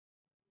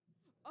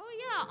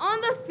yeah,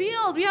 on the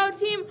field, we have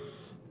team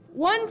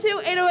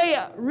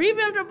 12808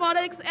 RevAmped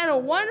Robotics and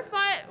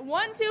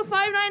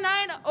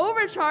 12599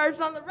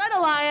 Overcharged on the Red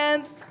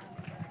Alliance.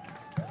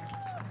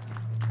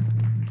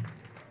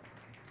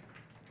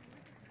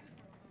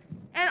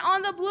 And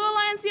on the Blue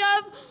Alliance, you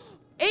have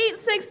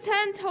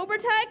 8610 Tobor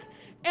Tech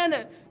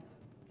and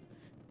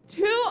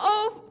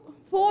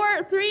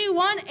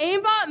 20431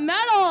 Aimbot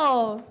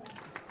Metal.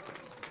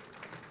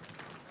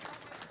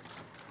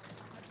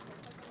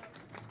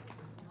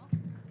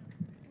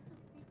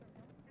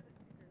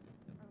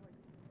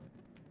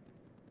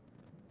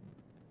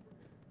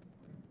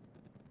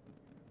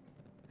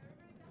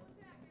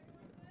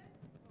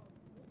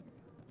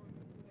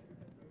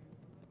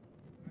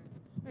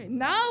 Right,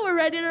 now we're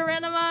ready to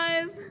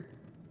randomize.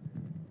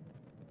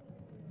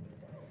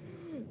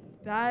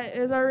 That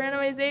is our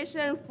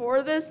randomization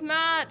for this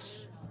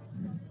match.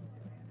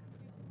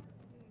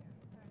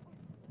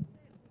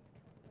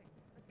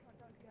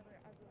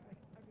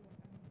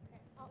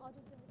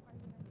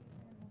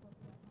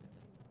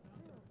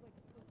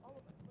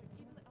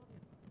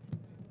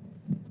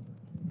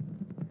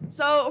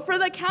 So for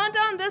the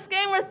countdown this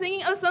game, we're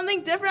thinking of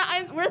something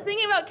different. We're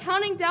thinking about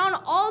counting down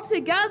all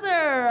together.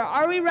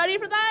 Are we ready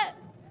for that?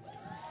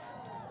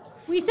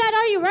 We said,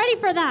 are you ready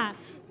for that?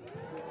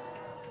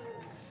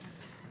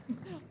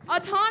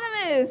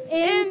 Autonomous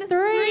in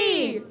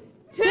 3,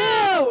 2,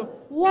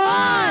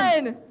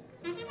 1.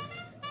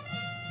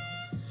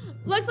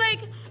 Looks like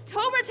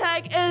Tobor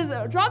Tech is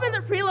dropping the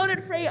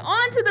preloaded freight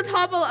onto the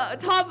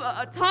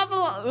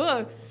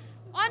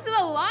onto the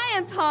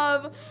Alliance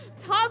hub,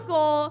 top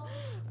goal.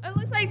 It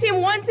looks like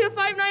team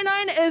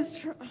 12599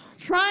 is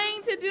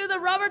trying to do the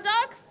rubber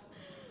ducks.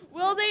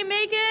 Will they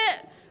make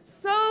it?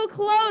 So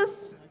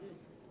close.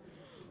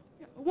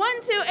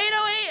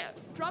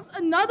 12808 drops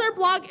another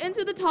block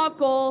into the top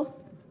goal.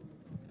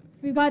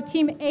 We've got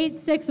team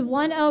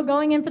 8610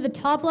 going in for the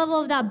top level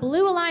of that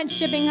Blue Alliance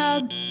shipping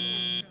hub.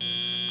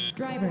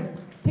 Drivers,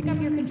 pick up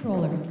your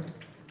controllers.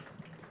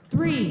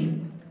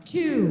 3,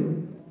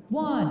 2,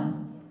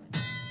 1.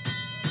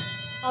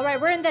 All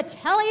right, we're in the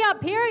tele-up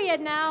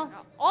period now.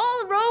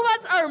 All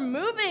robots are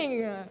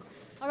moving.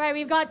 All right,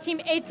 we've got team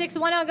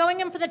 8610 going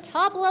in for the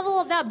top level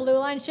of that Blue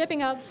Alliance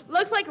shipping hub.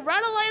 Looks like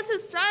Red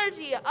Alliance's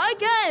strategy,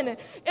 again,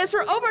 is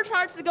for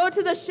Overcharged to go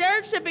to the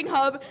shared shipping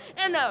hub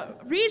and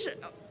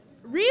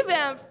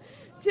Revamped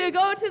to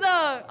go to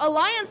the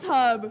Alliance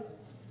hub.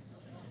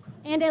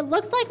 And it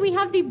looks like we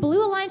have the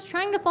Blue Alliance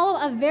trying to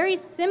follow a very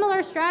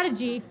similar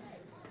strategy.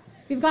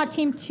 We've got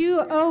team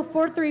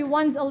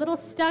 20431's a little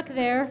stuck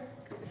there.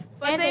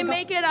 But they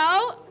make it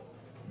out.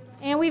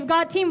 And we've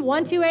got team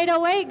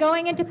 12808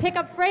 going in to pick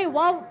up freight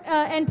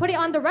and put it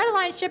on the Red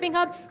Alliance shipping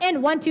hub,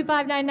 and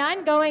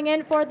 12599 going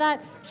in for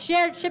that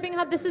shared shipping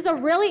hub. This is a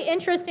really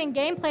interesting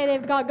gameplay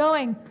they've got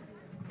going.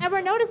 And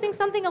we're noticing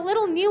something a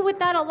little new with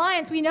that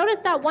alliance. We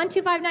noticed that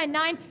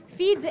 12599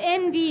 feeds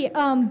in the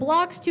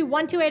blocks to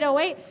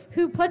 12808,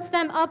 who puts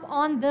them up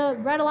on the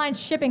Red Alliance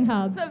shipping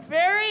hub. It's a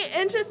very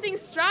interesting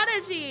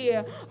strategy.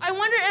 I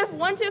wonder if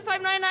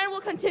 12599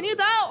 will continue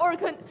that or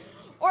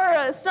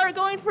start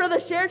going for the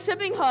shared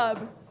shipping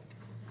hub.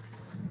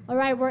 All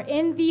right, we're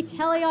in the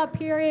tele-op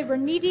period. We're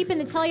knee-deep in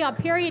the tele-op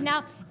period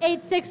now.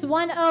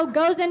 8610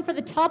 goes in for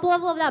the top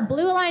level of that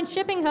Blue Alliance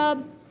shipping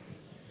hub.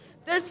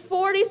 There's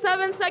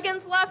 47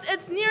 seconds left.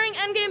 It's nearing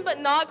endgame, but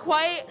not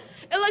quite.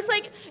 It looks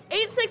like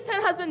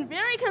 8610 has been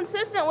very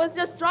consistent with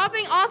just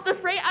dropping off the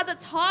freight at the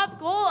top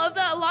goal of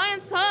the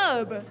Alliance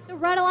hub. The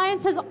Red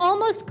Alliance has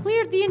almost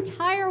cleared the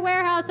entire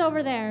warehouse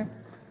over there.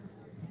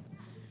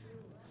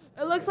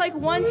 It looks like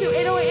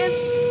 12808 is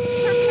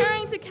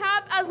preparing to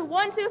cap as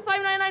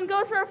 12599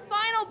 goes for a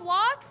final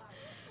block.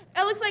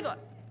 It looks like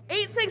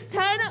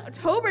 8610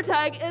 Tobor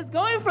Tech is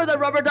going for the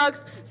rubber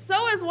ducks.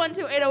 So is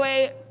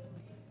 12808.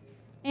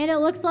 And it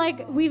looks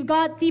like we've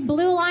got the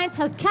Blue Alliance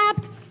has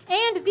capped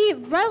and the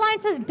Red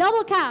Alliance has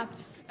double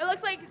capped. It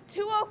looks like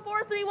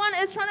 20431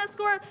 is trying to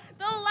score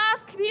the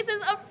last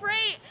pieces of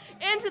freight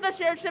into the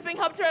shared shipping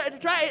hub to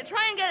try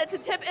and get it to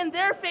tip in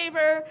their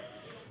favor.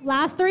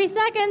 Last 3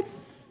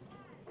 seconds.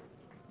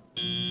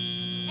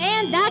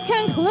 And that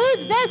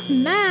concludes this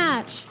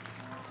match.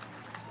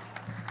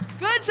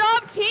 Good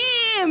job,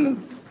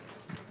 teams.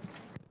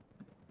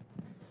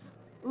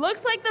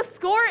 Looks like the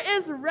score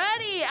is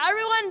ready.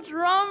 Everyone,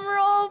 drum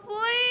roll,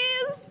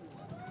 please.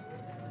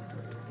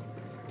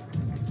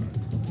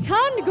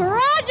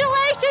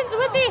 Congratulations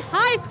with the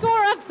high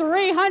score of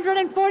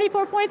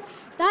 344 points.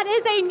 That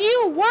is a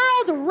new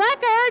world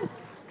record.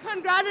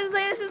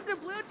 Congratulations to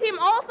Blue Team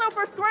also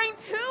for scoring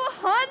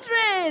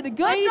 200. Good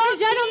Ladies job, and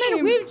gentlemen,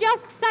 teams. we've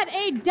just set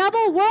a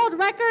double world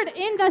record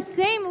in the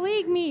same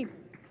league meet.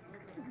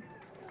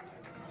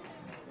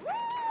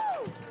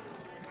 Woo!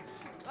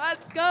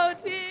 Let's go,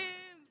 team.